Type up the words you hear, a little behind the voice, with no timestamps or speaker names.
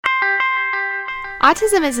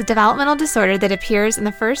Autism is a developmental disorder that appears in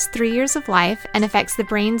the first 3 years of life and affects the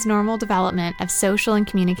brain's normal development of social and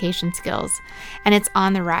communication skills, and it's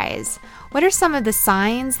on the rise. What are some of the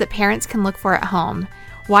signs that parents can look for at home?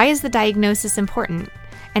 Why is the diagnosis important?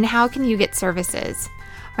 And how can you get services?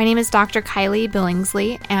 My name is Dr. Kylie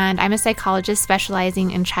Billingsley, and I'm a psychologist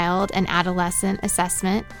specializing in child and adolescent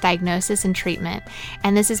assessment, diagnosis, and treatment.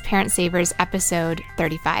 And this is Parent Savers episode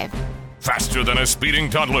 35. Faster than a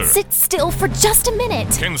speeding toddler. Sit still for just a minute.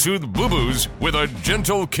 Can soothe boo-boos with a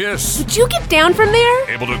gentle kiss. Would you get down from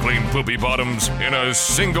there? Able to clean poopy bottoms in a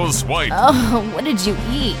single swipe. Oh, what did you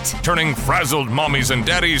eat? Turning frazzled mommies and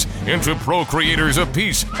daddies into procreators of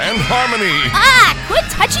peace and harmony. Ah, quit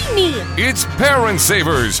touching me. It's Parent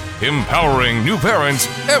Savers, empowering new parents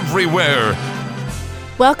everywhere.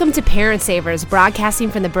 Welcome to Parent Savers,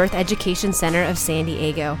 broadcasting from the Birth Education Center of San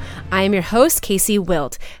Diego. I am your host, Casey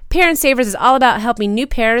Wilt. Parent Savers is all about helping new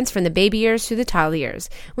parents from the baby years to the toddler years.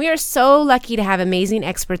 We are so lucky to have amazing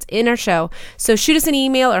experts in our show, so shoot us an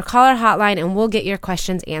email or call our hotline and we'll get your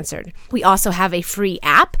questions answered. We also have a free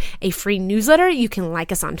app, a free newsletter. You can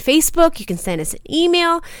like us on Facebook, you can send us an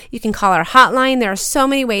email, you can call our hotline. There are so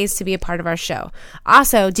many ways to be a part of our show.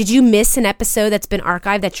 Also, did you miss an episode that's been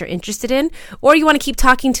archived that you're interested in? Or you want to keep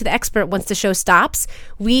talking to the expert once the show stops?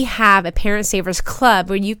 We have a Parent Savers Club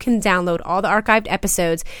where you can download all the archived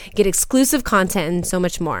episodes, get exclusive content, and so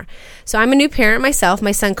much more. So I'm a new parent myself.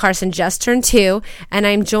 My son Carson just turned 2, and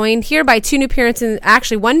I'm joined here by 2 new parents, and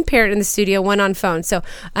actually one parent in the studio, one on phone. So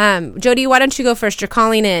Jody, why don't you go first? You're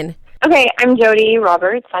calling in. Okay, I'm Jody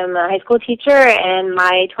Roberts. I'm a high school teacher, and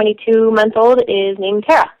my 22-month-old is named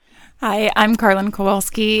Tara. Hi, I'm Carlin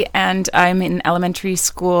Kowalski, and I'm an elementary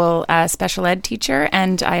school special ed teacher,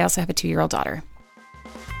 and I also have a 2-year-old daughter.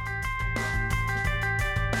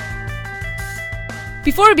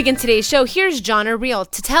 Before we begin today's show, here's John O'Reilly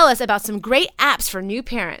to tell us about some great apps for new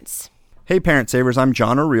parents. Hey Parent Savers, I'm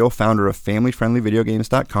John O'Reilly, founder of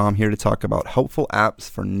FamilyFriendlyVideoGames.com, here to talk about helpful apps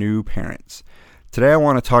for new parents. Today I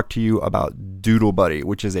want to talk to you about Doodle Buddy,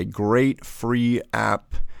 which is a great free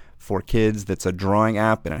app for kids that's a drawing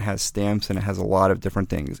app, and it has stamps and it has a lot of different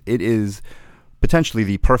things. It is potentially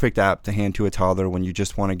the perfect app to hand to a toddler when you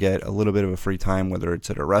just want to get a little bit of a free time, whether it's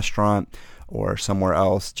at a restaurant or somewhere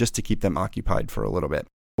else, just to keep them occupied for a little bit.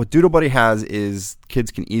 What Doodle Buddy has is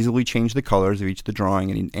kids can easily change the colors of each of the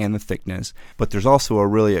drawing and the thickness, but there's also a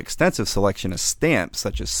really extensive selection of stamps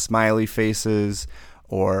such as smiley faces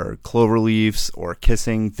or clover leaves or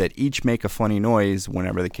kissing that each make a funny noise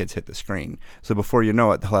whenever the kids hit the screen. So before you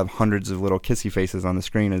know it, they'll have hundreds of little kissy faces on the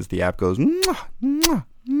screen as the app goes, mwah, mwah,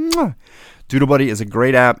 mwah. Doodle Buddy is a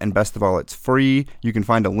great app, and best of all, it's free. You can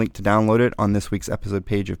find a link to download it on this week's episode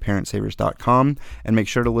page of ParentSavers.com, and make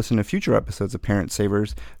sure to listen to future episodes of Parent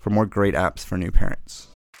Savers for more great apps for new parents.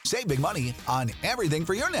 Save big money on everything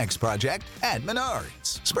for your next project at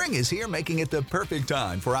Menards. Spring is here, making it the perfect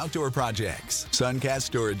time for outdoor projects. Suncast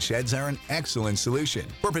storage sheds are an excellent solution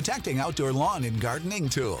for protecting outdoor lawn and gardening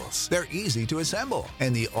tools. They're easy to assemble,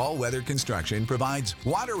 and the all-weather construction provides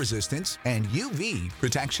water resistance and UV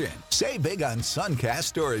protection. Save big on Suncast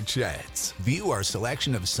storage sheds. View our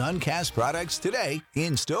selection of Suncast products today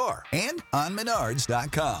in store and on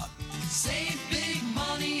Menards.com. Save big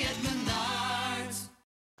money at Menards.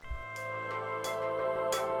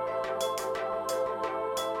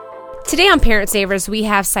 Today on Parent Savers, we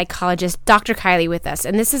have psychologist Dr. Kylie with us,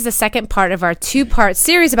 and this is the second part of our 2-part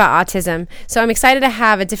series about autism. So I'm excited to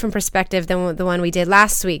have a different perspective than the one we did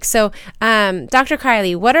last week. So, Dr.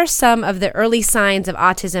 Kylie, what are some of the early signs of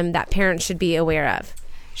autism that parents should be aware of?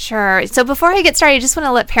 Sure. So before I get started, I just want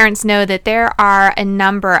to let parents know that there are a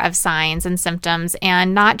number of signs and symptoms,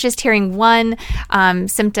 and not just hearing one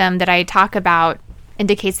symptom that I talk about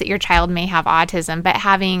indicates that your child may have autism, but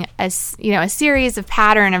having a series of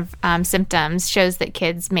pattern of symptoms shows that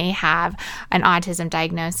kids may have an autism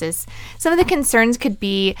diagnosis. Some of the concerns could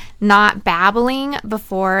be not babbling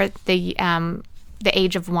before the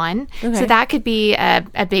age of 1. Okay. So that could be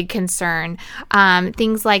a big concern.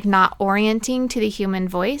 Things like not orienting to the human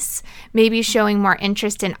voice, maybe showing more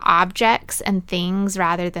interest in objects and things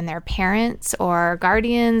rather than their parents or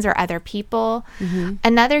guardians or other people. Mm-hmm.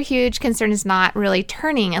 Another huge concern is not really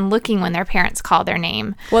turning and looking when their parents call their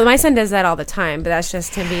name. Well, my son does that all the time, but that's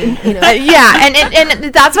just to be, yeah,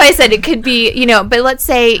 and that's why I said it could be, but let's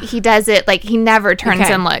say he does it like he never turns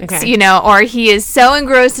and looks, or he is so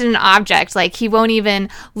engrossed in an object, like he won't won't even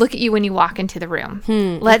look at you when you walk into the room.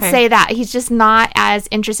 Let's say that. He's just not as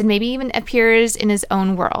interested, maybe even appears in his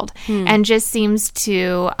own world and just seems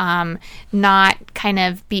to not kind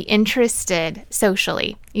of be interested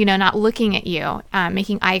socially, not looking at you,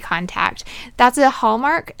 making eye contact. That's a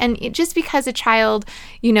hallmark. And just because a child,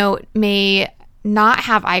 may not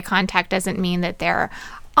have eye contact doesn't mean that they're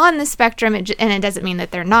on the spectrum, and it doesn't mean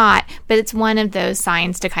that they're not, but it's one of those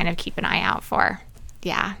signs to kind of keep an eye out for.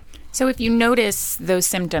 Yeah. So if you notice those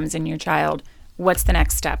symptoms in your child, what's the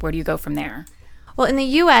next step? Where do you go from there? Well, in the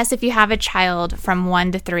U.S., if you have a child from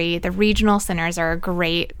 1 to 3, the regional centers are a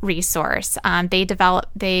great resource.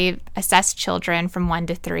 They assess children from 1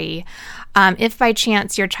 to 3. If by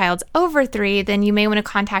chance your child's over 3, then you may want to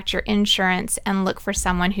contact your insurance and look for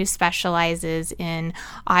someone who specializes in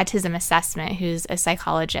autism assessment, who's a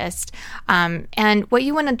psychologist. And what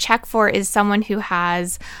you want to check for is someone who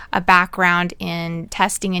has a background in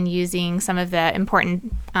testing and using some of the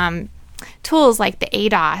important tools like the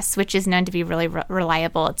ADOS, which is known to be really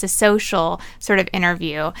reliable. It's a social sort of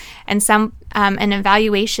interview, and an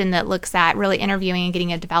evaluation that looks at really interviewing and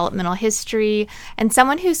getting a developmental history, and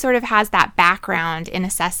someone who sort of has that background in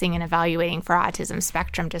assessing and evaluating for autism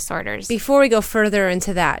spectrum disorders. Before we go further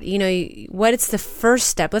into that, what is the first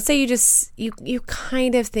step? Let's say you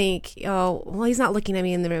kind of think, oh, well, he's not looking at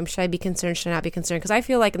me in the room. Should I be concerned? Should I not be concerned? Because I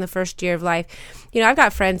feel like in the first year of life, I've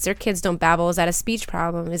got friends, their kids don't babble. Is that a speech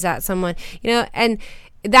problem? Is that someone, and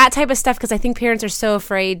that type of stuff, because I think parents are so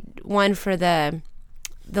afraid, one, for the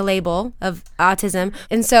label of autism.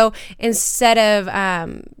 And so instead of,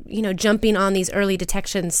 jumping on these early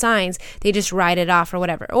detection signs, they just write it off or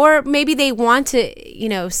whatever. Or maybe they want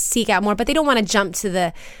to, seek out more, but they don't want to jump to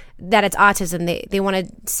that it's autism. They want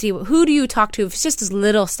to see, who do you talk to? If it's just this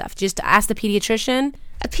little stuff, just to ask the pediatrician.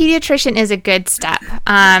 A pediatrician is a good step.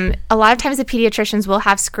 A lot of times the pediatricians will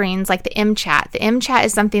have screens like the MChat. The MChat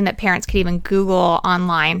is something that parents could even Google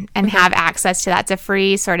online and have access to. That's a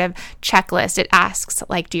free sort of checklist. It asks,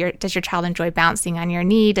 like, does your child enjoy bouncing on your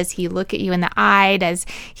knee? Does he look at you in the eye? Does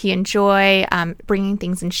he enjoy bringing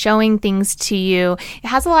things and showing things to you? It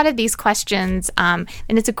has a lot of these questions, and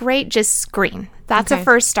it's a great just screen. That's a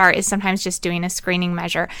first start, is sometimes just doing a screening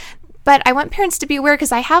measure. But I want parents to be aware,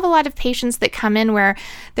 because I have a lot of patients that come in where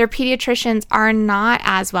their pediatricians are not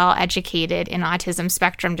as well educated in autism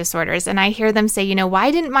spectrum disorders. And I hear them say, why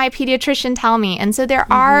didn't my pediatrician tell me? And so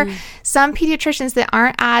there are some pediatricians that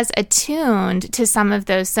aren't as attuned to some of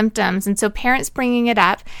those symptoms. And so parents bringing it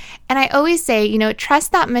up. And I always say,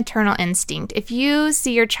 trust that maternal instinct. If you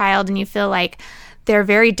see your child and you feel like they're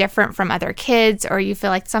very different from other kids, or you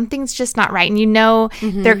feel like something's just not right, and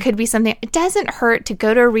there could be something, it doesn't hurt to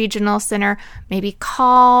go to a regional center, maybe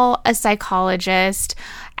call a psychologist,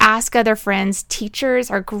 ask other friends.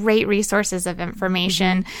 Teachers are great resources of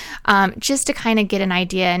information, just to kind of get an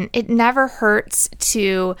idea. And it never hurts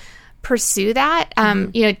to pursue that.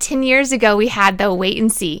 10 years ago, we had the wait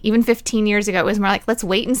and see. Even 15 years ago, it was more like, let's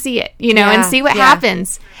wait and see it, and see what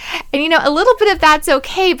happens. And, a little bit of that's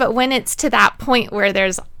okay. But when it's to that point where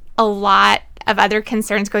there's a lot of other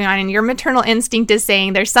concerns going on and your maternal instinct is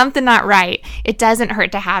saying there's something not right, it doesn't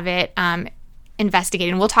hurt to have it investigated.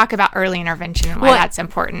 And we'll talk about early intervention and why that's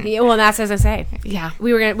important. Yeah, well, that's as I say. Yeah.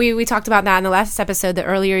 We talked about that in the last episode. The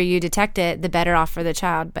earlier you detect it, the better off for the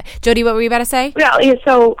child. But Jody, what were you about to say? Well,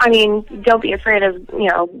 so, don't be afraid of,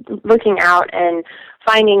 looking out and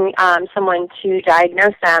finding someone to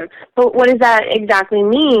diagnose them. But what does that exactly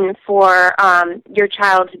mean for your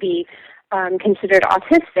child to be considered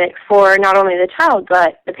autistic for not only the child,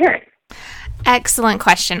 but the parent? Excellent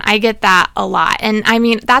question. I get that a lot. And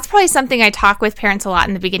that's probably something I talk with parents a lot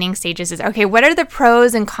in the beginning stages is, okay, what are the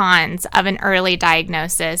pros and cons of an early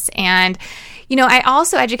diagnosis? And, I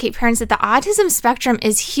also educate parents that the autism spectrum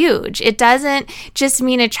is huge. It doesn't just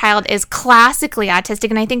mean a child is classically autistic.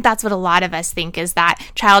 And I think that's what a lot of us think, is that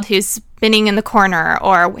child who's spinning in the corner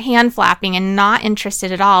or hand flapping and not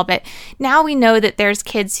interested at all. But now we know that there's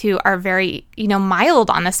kids who are very, mild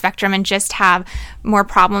on the spectrum and just have more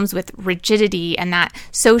problems with rigidity and that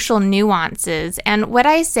social nuances. And what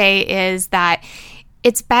I say is that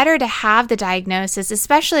it's better to have the diagnosis,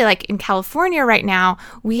 especially like in California right now.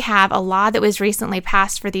 We have a law that was recently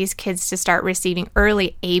passed for these kids to start receiving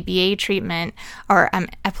early ABA treatment, or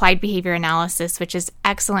applied behavior analysis, which is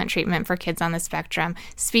excellent treatment for kids on the spectrum,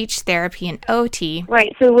 speech therapy, and OT.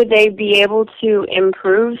 Right. So would they be able to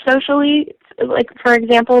improve socially, like, for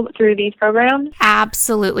example, through these programs?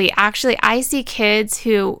 Absolutely. Actually, I see kids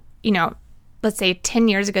who, let's say 10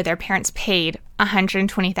 years ago, their parents paid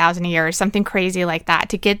 $120,000 a year or something crazy like that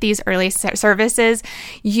to get these early services,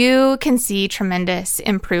 you can see tremendous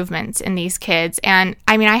improvements in these kids. And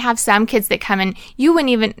I mean, I have some kids that come in, you wouldn't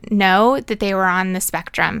even know that they were on the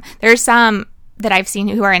spectrum. There's some that I've seen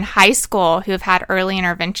who are in high school who have had early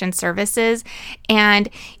intervention services. And,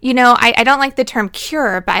 you know, I don't like the term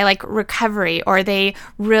cure, but I like recovery, or they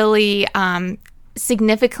really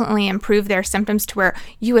significantly improve their symptoms to where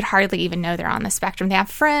you would hardly even know they're on the spectrum. They have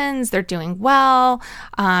friends, they're doing well.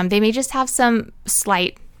 They may just have some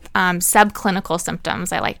slight subclinical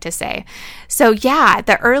symptoms, I like to say. So yeah,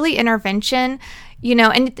 the early intervention, you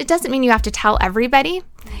know, and it doesn't mean you have to tell everybody.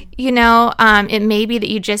 You know, it may be that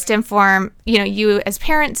you just inform, you know, you as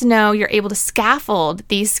parents know you're able to scaffold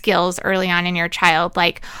these skills early on in your child.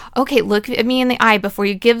 Like, okay, look at me in the eye before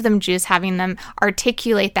you give them juice, having them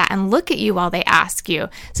articulate that and look at you while they ask you.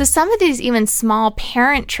 So some of these even small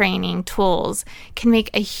parent training tools can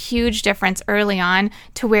make a huge difference early on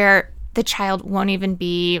to where the child won't even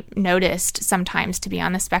be noticed sometimes to be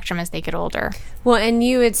on the spectrum as they get older. Well, and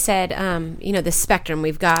you had said, you know, the spectrum,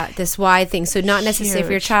 we've got this wide thing. So not necessarily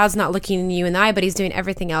if your child's not looking you in the eye, but he's doing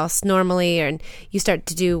everything else normally, and you start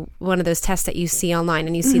to do one of those tests that you see online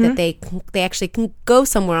and you see that they actually can go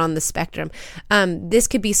somewhere on the spectrum. This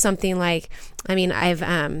could be something like, I mean, I've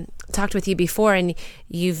talked with you before and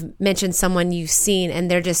you've mentioned someone you've seen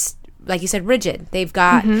and they're just, like you said, rigid. They've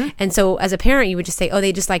got, and so as a parent, you would just say, oh,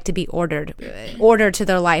 they just like to be ordered to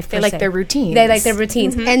their life. They like their routines. They like their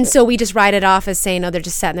routines. And so we just write it off as saying, oh, they're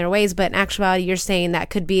just set in their ways. But in actuality, you're saying that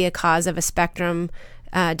could be a cause of a spectrum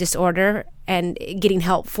disorder, and getting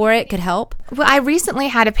help for it could help. Well, I recently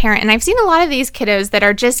had a parent, and I've seen a lot of these kiddos that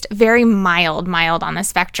are just very mild on the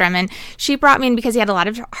spectrum. And she brought me in because he had a lot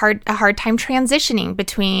of a hard time transitioning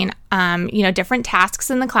between, you know, different tasks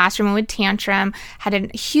in the classroom, and would tantrum, had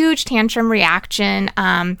a huge tantrum reaction,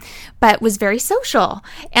 but was very social.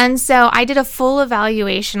 And so I did a full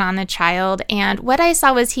evaluation on the child, and what I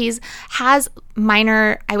saw was has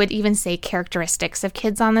minor, I would even say, characteristics of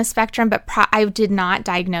kids on the spectrum, but I did not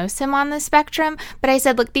diagnose him on the spectrum. But I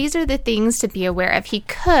said, look, these are the things to be aware of.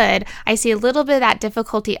 I see a little bit of that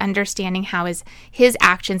difficulty understanding how his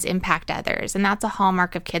actions impact others, and that's a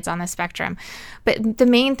hallmark of kids on the spectrum. But the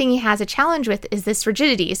main thing he has a challenge with is this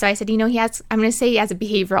rigidity. So I said, you know, I'm going to say he has a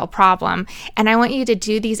behavioral problem, and I want you to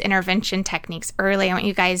do these intervention techniques early. I want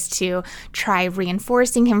you guys to try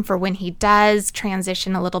reinforcing him for when he does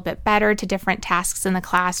transition a little bit better to different tasks in the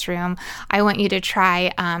classroom. I want you to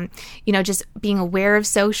try, you know, just being aware of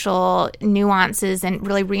social nuances and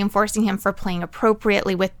really reinforcing him for playing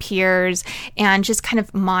appropriately with peers, and just kind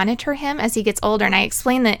of monitor him as he gets older. And I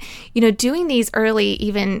explained that, you know, doing these early,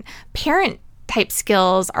 even parent type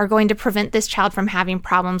skills are going to prevent this child from having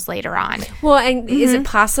problems later on. Well, and is it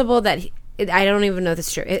possible that I don't even know if this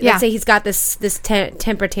is true. Let's say he's got this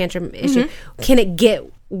temper tantrum issue. Can it get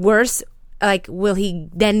worse? Like, will he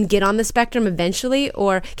then get on the spectrum eventually,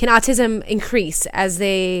 or can autism increase as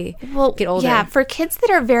they get older? Yeah, for kids that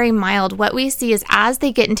are very mild, what we see is as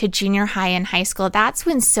they get into junior high and high school, that's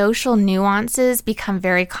when social nuances become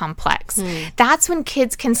very complex. That's when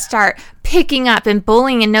kids can start picking up and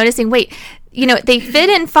bullying and noticing, wait, you know, they fit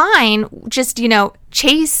in fine, just, you know,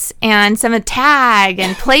 chase and some tag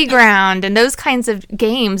and playground and those kinds of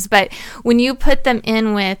games. But when you put them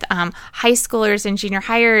in with high schoolers and junior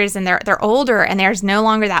hires, and they're older and there's no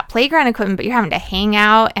longer that playground equipment, but you're having to hang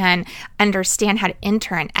out and understand how to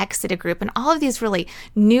enter and exit a group and all of these really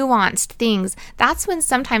nuanced things, that's when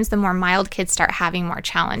sometimes the more mild kids start having more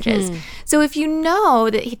challenges. So if you know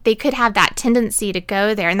that they could have that tendency to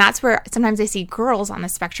go there, and that's where sometimes I see girls on the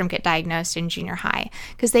spectrum get diagnosed in junior high,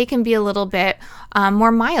 because they can be a little bit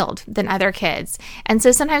more mild than other kids. And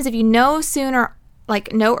so sometimes if you know sooner,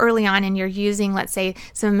 like know early on, and you're using, let's say,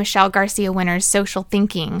 some Michelle Garcia Winner's social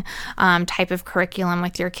thinking type of curriculum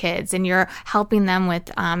with your kids, and you're helping them with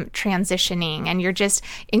transitioning, and you're just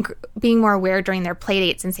being more aware during their play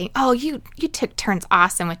dates and saying, oh, you took turns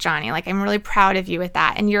awesome with Johnny. Like, I'm really proud of you with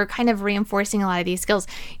that. And you're kind of reinforcing a lot of these skills.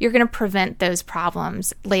 You're going to prevent those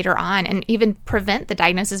problems later on, and even prevent the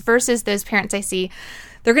diagnosis, versus those parents I see,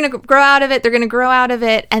 they're going to grow out of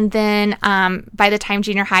it. And then by the time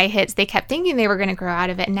junior high hits, they kept thinking they were going to grow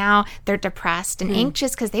out of it. Now they're depressed and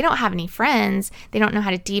anxious because they don't have any friends. They don't know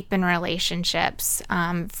how to deepen relationships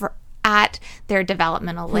at their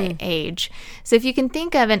developmental age. So if you can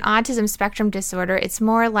think of an autism spectrum disorder, it's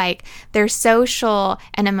more like their social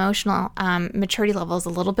and emotional maturity level is a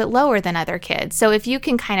little bit lower than other kids. So if you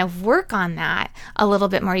can kind of work on that a little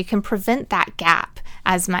bit more, you can prevent that gap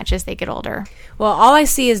as much as they get older. Well, all I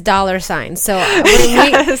see is dollar signs. So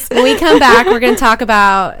when we come back, we're going to talk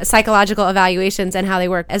about psychological evaluations and how they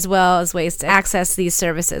work, as well as ways to access these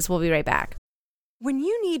services. We'll be right back. When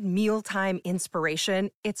you need mealtime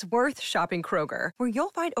inspiration, it's worth shopping Kroger, where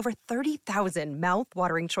you'll find over 30,000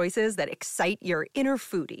 mouth-watering choices that excite your inner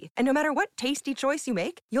foodie. And no matter what tasty choice you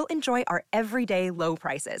make, you'll enjoy our everyday low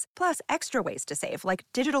prices, plus extra ways to save, like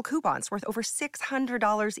digital coupons worth over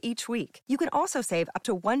 $600 each week. You can also save up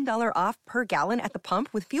to $1 off per gallon at the pump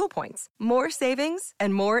with fuel points. More savings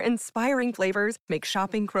and more inspiring flavors make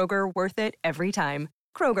shopping Kroger worth it every time.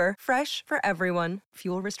 Kroger, fresh for everyone.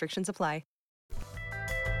 Fuel restrictions apply.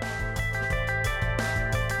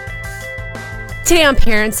 Today on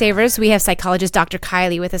Parent Savers, we have psychologist Dr.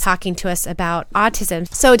 Kiley with us talking to us about autism.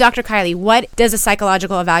 So, Dr. Kiley, what does a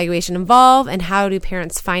psychological evaluation involve, and how do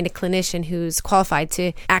parents find a clinician who's qualified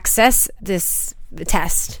to access this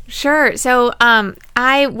test? Sure. So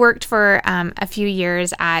I worked for a few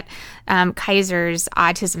years at Kaiser's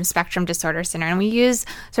Autism Spectrum Disorder Center, and we use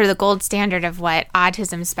sort of the gold standard of what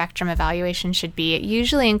autism spectrum evaluation should be. It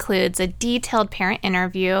usually includes a detailed parent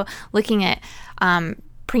interview looking at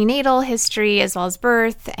prenatal history as well as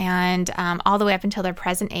birth and all the way up until their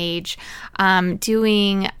present age,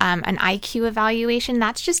 doing an IQ evaluation.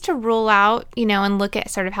 That's just to rule out, and look at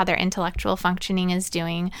sort of how their intellectual functioning is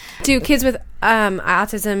doing. Do kids with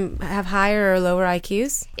autism have higher or lower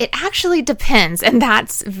IQs? It actually depends, and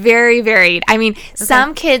that's very varied. I mean,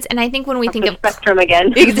 some kids, and I think when we think of spectrum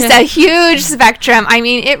again, it's a huge spectrum. I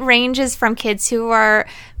mean, it ranges from kids who are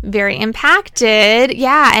very impacted,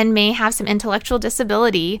 and may have some intellectual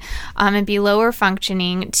disability and be lower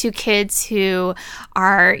functioning, to kids who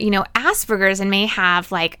are, Asperger's and may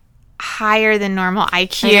have like higher than normal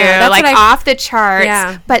IQ, like off the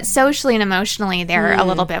charts, but socially and emotionally they're a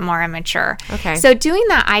little bit more immature. Okay. So doing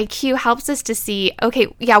that IQ helps us to see,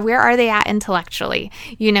 where are they at intellectually,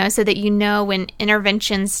 so that when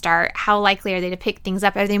interventions start, how likely are they to pick things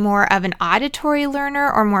up? Are they more of an auditory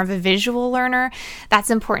learner or more of a visual learner? That's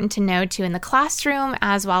important to know too in the classroom,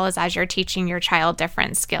 as well as you're teaching your child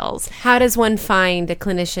different skills. How does one find a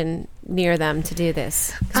clinician near them to do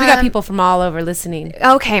this? Because we got people from all over listening.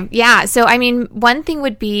 Okay, yeah. So, I mean, one thing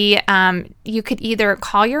would be you could either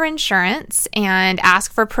call your insurance and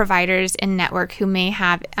ask for providers in network who may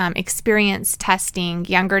have experience testing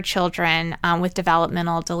younger children with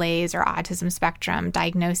developmental delays or autism spectrum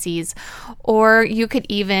diagnoses. Or you could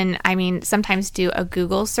even, sometimes do a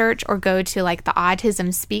Google search or go to like the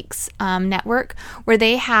Autism Speaks network, where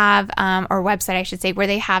they have, or website I should say, where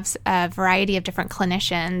they have a variety of different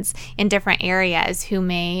clinicians in different areas who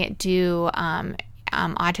may do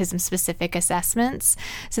autism-specific assessments,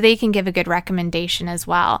 so they can give a good recommendation as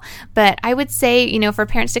well. But I would say, for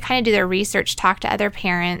parents to kind of do their research, talk to other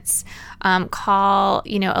parents, call,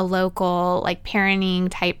 a local like parenting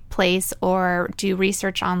type place, or do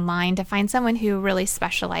research online to find someone who really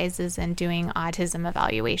specializes in doing autism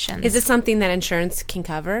evaluations. Is this something that insurance can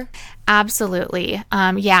cover? Absolutely.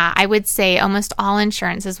 I would say almost all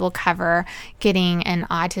insurances will cover getting an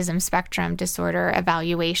autism spectrum disorder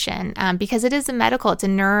evaluation because it is it's a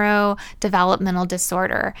neurodevelopmental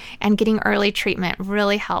disorder, and getting early treatment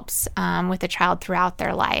really helps with a child throughout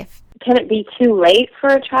their life. Can it be too late for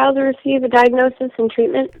a child to receive a diagnosis and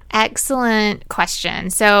treatment? Excellent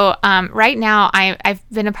question. So right now, I've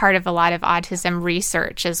been a part of a lot of autism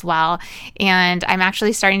research as well, and I'm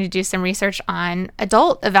actually starting to do some research on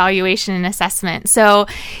adult evaluation and assessment. So,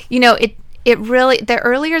 it really, the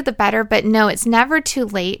earlier the better, but no, it's never too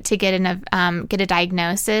late to get a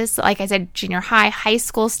diagnosis. Like I said, junior high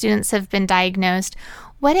school students have been diagnosed.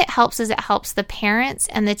 What it helps is it helps the parents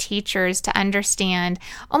and the teachers to understand,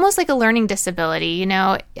 almost like a learning disability.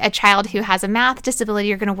 A child who has a math disability,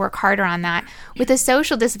 you're going to work harder on that. With a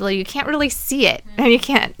social disability, you can't really see it and you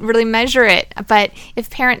can't really measure it. But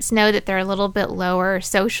if parents know that they're a little bit lower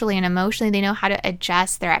socially and emotionally, they know how to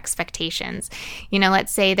adjust their expectations.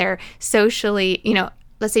 Let's say they're socially,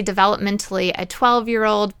 let's say developmentally a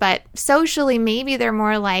 12-year-old, but socially maybe they're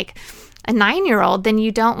more like a 9-year-old, then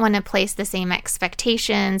you don't want to place the same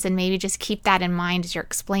expectations, and maybe just keep that in mind as you're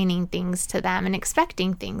explaining things to them and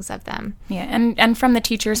expecting things of them. Yeah, and from the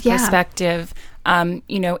teacher's perspective,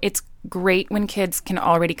 it's great when kids can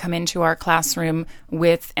already come into our classroom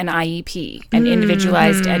with an IEP, an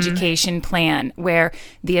individualized education plan, where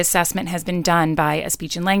the assessment has been done by a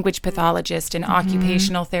speech and language pathologist, an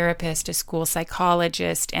occupational therapist, a school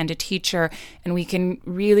psychologist, and a teacher. And we can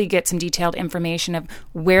really get some detailed information of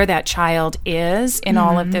where that child is in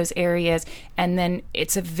all of those areas. And then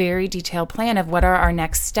it's a very detailed plan of what are our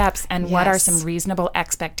next steps and what are some reasonable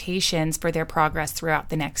expectations for their progress throughout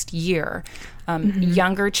the next year.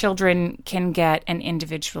 Younger children can get an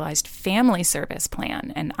individualized family service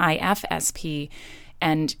plan, an IFSP,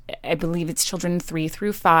 and I believe it's children 3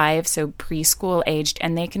 through 5, so preschool aged,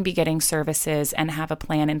 and they can be getting services and have a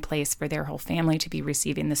plan in place for their whole family to be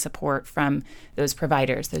receiving the support from those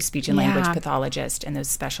providers, those speech and language pathologists and those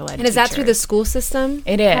special ed And is that teachers. through the school system?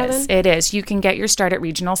 It is. Kevin? It is. You can get your start at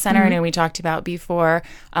Regional Center, I know we talked about before,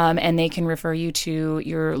 and they can refer you to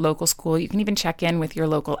your local school. You can even check in with your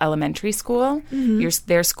local elementary school.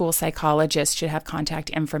 Their school psychologist should have contact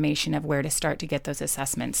information of where to start to get those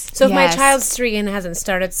assessments. So if my child's 3 and hasn't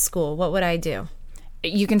started school, what would I do?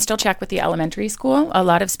 You can still check with the elementary school. A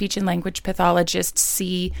lot of speech and language pathologists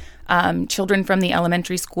see children from the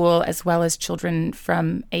elementary school as well as children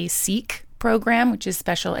from a SEEK program, which is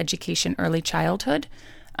Special Education Early Childhood.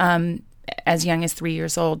 As young as 3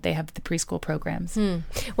 years old, they have the preschool programs.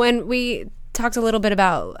 When we talked a little bit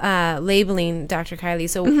about labeling, Dr. Kylie,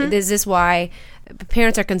 so is this why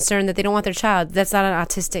parents are concerned that they don't want their child? That's not an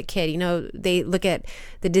autistic kid. You know, they look at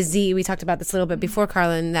the disease. We talked about this a little bit before,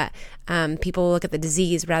 Carlin, that people look at the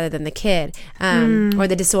disease rather than the kid or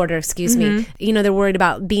the disorder, excuse me. You know, they're worried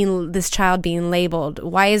about this child being labeled.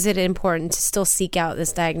 Why is it important to still seek out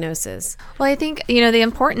this diagnosis? Well, I think, you know, the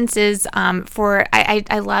importance is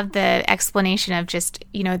I love the explanation of just,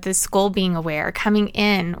 you know, the school being aware, coming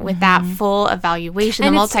in with that full evaluation,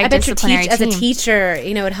 And the I bet multidisciplinary as a team. teacher,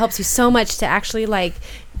 you know, it helps you so much to actually like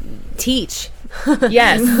teach.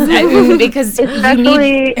 Yes, I mean, because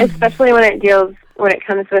especially when it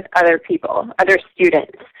comes with other people, other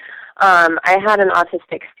students. I had an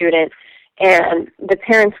autistic student, and the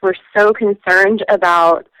parents were so concerned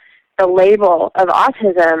about the label of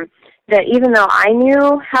autism that even though I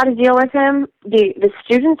knew how to deal with him, the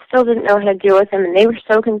students still didn't know how to deal with him, and they were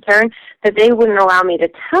so concerned that they wouldn't allow me to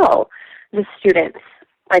tell the students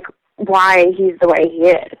like why he's the way he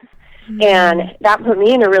is. And that put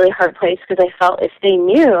me in a really hard place because I felt if they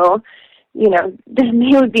knew, you know, then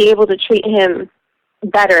they would be able to treat him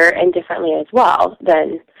better and differently as well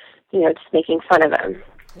than, you know, just making fun of him.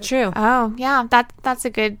 True. Oh, yeah, that's a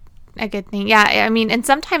good thing. Yeah, I mean, and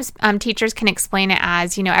sometimes teachers can explain it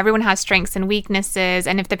as, you know, everyone has strengths and weaknesses,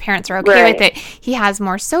 and if the parents are okay with it, he has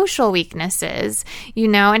more social weaknesses, you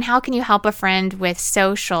know, and how can you help a friend with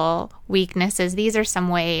social weaknesses? These are some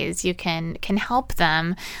ways you can help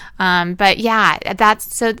them. But yeah,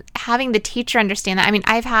 that's so having the teacher understand that. I mean,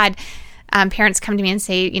 I've had parents come to me and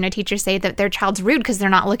say, you know, teachers say that their child's rude because they're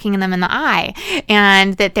not looking them in the eye,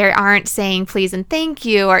 and that they aren't saying please and thank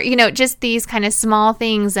you, or, you know, just these kind of small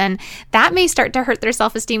things. And that may start to hurt their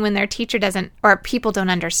self-esteem when their teacher doesn't, or people don't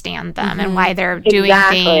understand them and why they're doing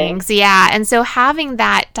things. Yeah. And so having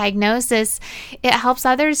that diagnosis, it helps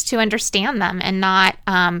others to understand them and not,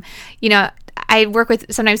 you know, I work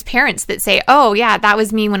with sometimes parents that say, oh, yeah, that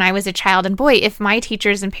was me when I was a child. And boy, if my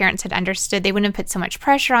teachers and parents had understood, they wouldn't have put so much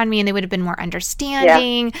pressure on me, and they would have been more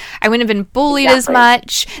understanding. Yeah. I wouldn't have been bullied as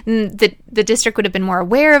much. The district would have been more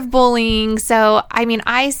aware of bullying. So, I mean,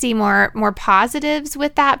 I see more positives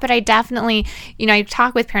with that. But I definitely, you know, I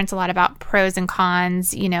talk with parents a lot about pros and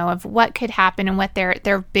cons, you know, of what could happen and what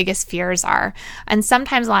their biggest fears are. And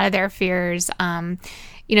sometimes a lot of their fears,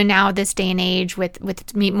 you know, now this day and age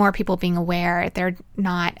with more people being aware, they're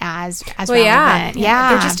not as relevant.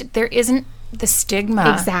 Yeah. There isn't the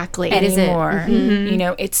stigma anymore. You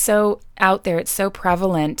know, it's so out there, it's so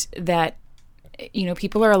prevalent that, you know,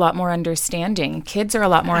 people are a lot more understanding. Kids are a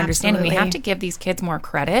lot more understanding. We have to give these kids more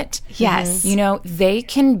credit. Yes. You know, they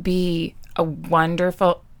can be a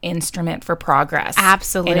wonderful instrument for progress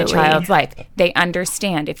in a child's life. They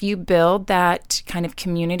understand. If you build that kind of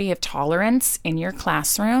community of tolerance in your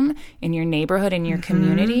classroom, in your neighborhood, in your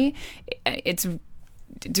community, it's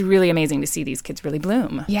really amazing to see these kids really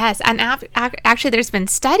bloom. Yes, and actually there's been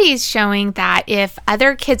studies showing that if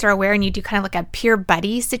other kids are aware and you do kind of like a peer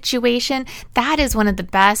buddy situation, that is one of the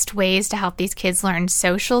best ways to help these kids learn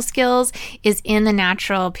social skills is in the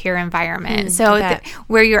natural peer environment.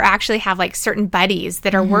 Where you actually have like certain buddies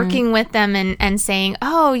that are working with them and saying,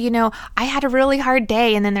 oh, you know, I had a really hard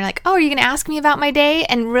day. And then they're like, oh, are you going to ask me about my day?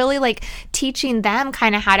 And really like teaching them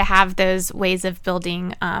kind of how to have those ways of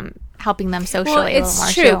building helping them socially. Well,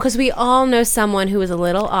 it's true because we all know someone who was a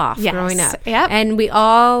little off growing up. Yep. And we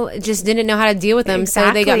all just didn't know how to deal with them, so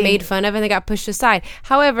they got made fun of and they got pushed aside.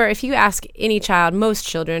 However, if you ask any child, most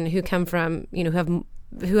children who come from, you know,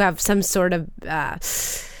 who have some sort of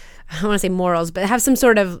I don't want to say morals, but have some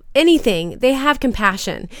sort of anything, they have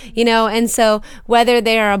compassion, you know, and so whether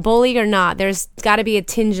they are a bully or not, there's got to be a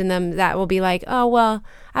tinge in them that will be like, oh, well,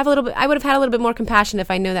 I would have had a little bit more compassion if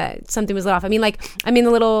I know that something was off. I mean, the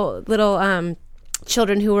little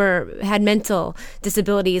children who had mental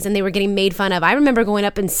disabilities and they were getting made fun of. I remember going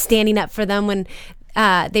up and standing up for them when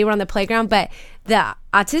they were on the playground. But the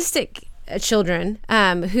autistic children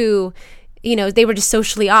who, they were just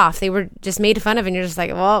socially off. They were just made fun of, and you're just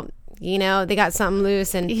like, well, they got something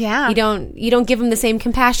loose, and you don't give them the same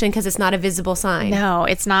compassion because it's not a visible sign. No,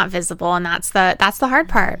 it's not visible, and that's the hard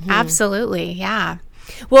part. Mm-hmm. Absolutely, yeah.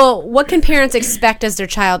 Well, what can parents expect as their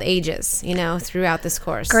child ages, throughout this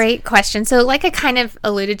course? Great question. So like I kind of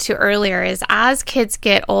alluded to earlier, is as kids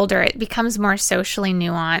get older, it becomes more socially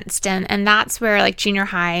nuanced. And that's where like junior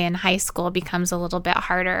high and high school becomes a little bit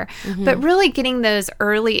harder. Mm-hmm. But really getting those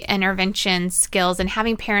early intervention skills and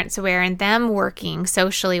having parents aware and them working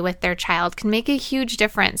socially with their child can make a huge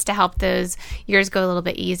difference to help those years go a little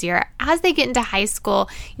bit easier. As they get into high school,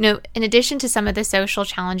 in addition to some of the social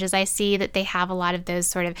challenges, I see that they have a lot of those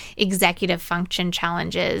sort of executive function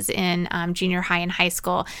challenges in junior high and high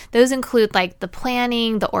school. Those include like the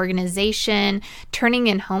planning, the organization, turning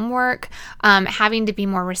in homework, having to be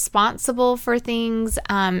more responsible for things.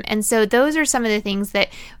 And so those are some of the things that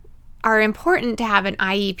are important to have an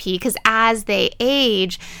IEP, because as they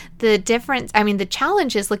age, the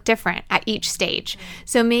challenges look different at each stage.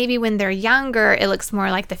 So maybe when they're younger, it looks more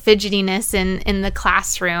like the fidgetiness in the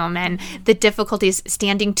classroom and the difficulties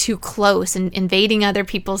standing too close and invading other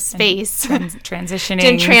people's space. Transitioning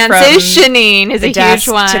is a huge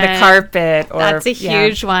one. To the carpet. That's a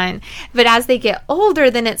huge one. But as they get older,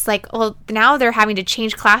 then it's like, well, now they're having to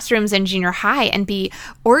change classrooms in junior high and be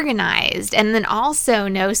organized, and then also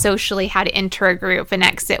know socially how to enter a group and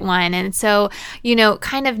exit one. And so,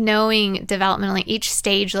 kind of knowing developmentally each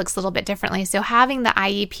stage looks a little bit differently. So having the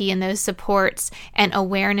IEP and those supports and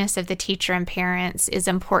awareness of the teacher and parents is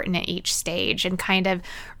important at each stage, and kind of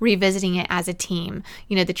revisiting it as a team,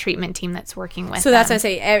 the treatment team that's working with them. So that's what I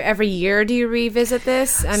say, every year do you revisit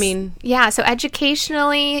this? Yeah, so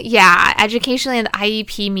educationally, the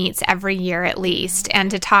IEP meets every year at least, and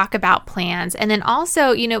to talk about plans. And then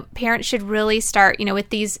also, parents should really start, with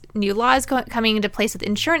these new laws coming into place with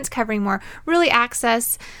insurance covering more, really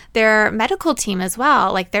access their medical team as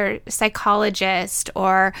well, like their psychologist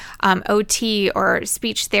or OT or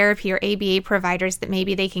speech therapy or ABA providers that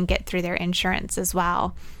maybe they can get through their insurance as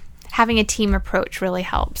well. Having a team approach really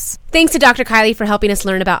helps. Thanks to Dr. Kylie for helping us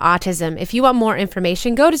learn about autism. If you want more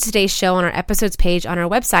information, go to today's show on our episodes page on our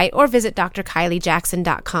website or visit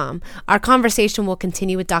drkyliejackson.com. Our conversation will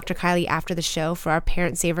continue with Dr. Kylie after the show for our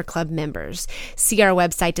Parent Saver Club members. See our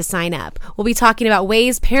website to sign up. We'll be talking about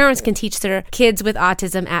ways parents can teach their kids with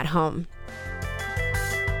autism at home.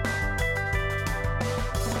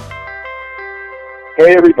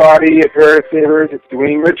 Hey everybody, at Parent Savers, it's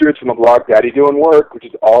Dwayne Richards from the blog Daddy Doing Work, which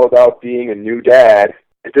is all about being a new dad.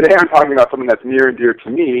 And today I'm talking about something that's near and dear to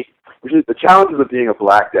me, which is the challenges of being a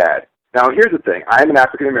black dad. Now here's the thing, I'm an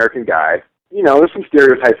African-American guy. There's some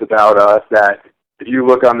stereotypes about us that if you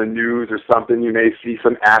look on the news or something, you may see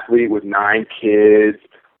some athlete with 9 kids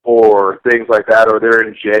or things like that, or they're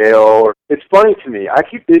in jail. It's funny to me, I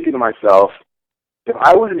keep thinking to myself, if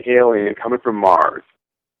I was an alien coming from Mars,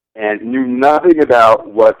 and knew nothing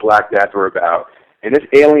about what black dads were about, and this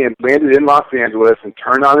alien landed in Los Angeles and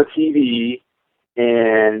turned on the TV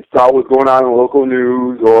and saw what was going on in the local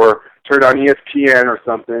news or turned on ESPN or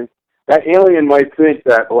something, that alien might think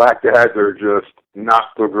that black dads are just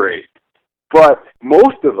not so great. But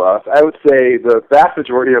most of us, I would say the vast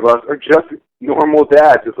majority of us, are just normal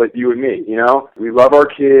dads, just like you and me, We love our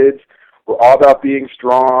kids. We're all about being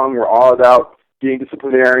strong. We're all about being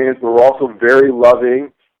disciplinarians, but we're also very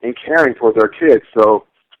loving and caring towards our kids. So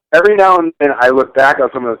every now and then I look back on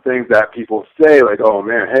some of the things that people say, like, oh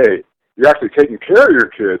man, hey, you're actually taking care of your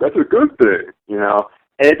kids. That's a good thing, And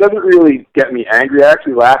it doesn't really get me angry. I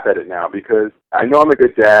actually laugh at it now because I know I'm a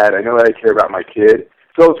good dad. I know that I care about my kid.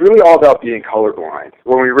 So it's really all about being colorblind.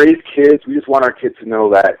 When we raise kids, we just want our kids to know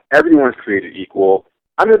that everyone's created equal.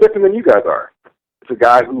 I'm no different than you guys are. It's a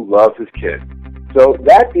guy who loves his kid. So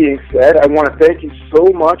that being said, I want to thank you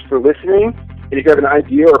so much for listening. And if you have an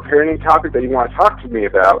idea or parenting topic that you want to talk to me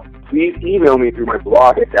about, please email me through my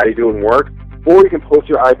blog at Daddy Doing Work, or you can post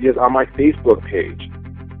your ideas on my Facebook page.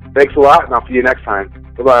 Thanks a lot, and I'll see you next time.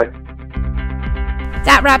 Bye-bye.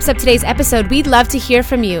 That wraps up today's episode. We'd love to hear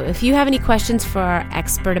from you. If you have any questions for our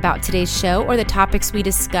expert about today's show or the topics we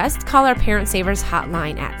discussed, call our Parent Savers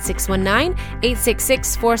hotline at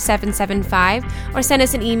 619-866-4775 or send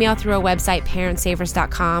us an email through our website,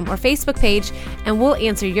 parentsavers.com, or Facebook page, and we'll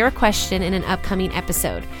answer your question in an upcoming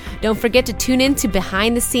episode. Don't forget to tune in to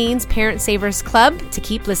Behind the Scenes Parent Savers Club to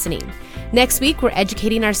keep listening. Next week, we're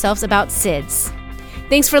educating ourselves about SIDS.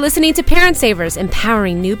 Thanks for listening to Parent Savers,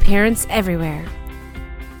 empowering new parents everywhere.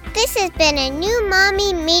 This has been a New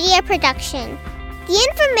Mommy Media production. The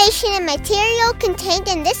information and material contained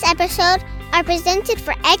in this episode are presented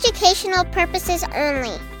for educational purposes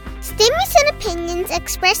only. Statements and opinions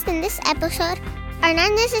expressed in this episode are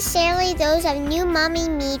not necessarily those of New Mommy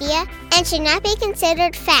Media and should not be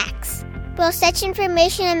considered facts. While such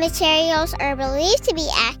information and materials are believed to be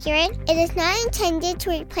accurate, it is not intended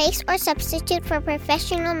to replace or substitute for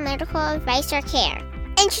professional medical advice or care,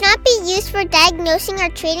 and should not be used for diagnosing or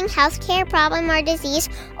treating healthcare problem or disease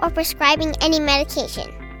or prescribing any medication.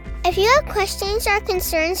 If you have questions or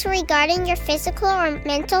concerns regarding your physical or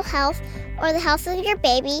mental health or the health of your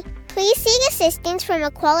baby, please seek assistance from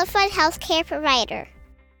a qualified healthcare provider.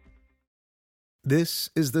 This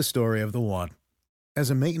is the story of the one. As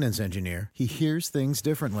a maintenance engineer, he hears things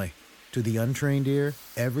differently. To the untrained ear,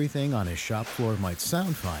 everything on his shop floor might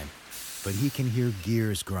sound fine, but he can hear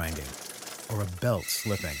gears grinding or a belt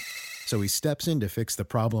slipping. So he steps in to fix the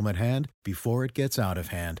problem at hand before it gets out of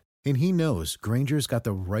hand. And he knows Grainger's got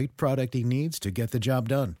the right product he needs to get the job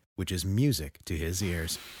done, which is music to his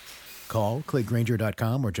ears. Call, click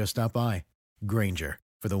Grainger.com, or just stop by. Grainger,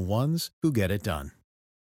 for the ones who get it done.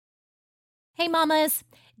 Hey mamas,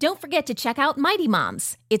 don't forget to check out Mighty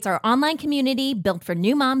Moms. It's our online community built for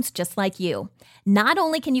new moms just like you. Not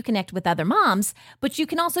only can you connect with other moms, but you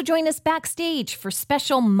can also join us backstage for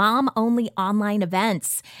special mom-only online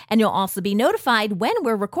events. And you'll also be notified when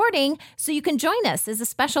we're recording so you can join us as a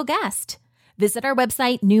special guest. Visit our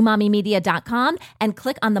website, newmommymedia.com, and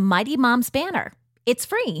click on the Mighty Moms banner. It's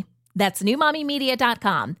free. That's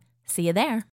newmommymedia.com. See you there.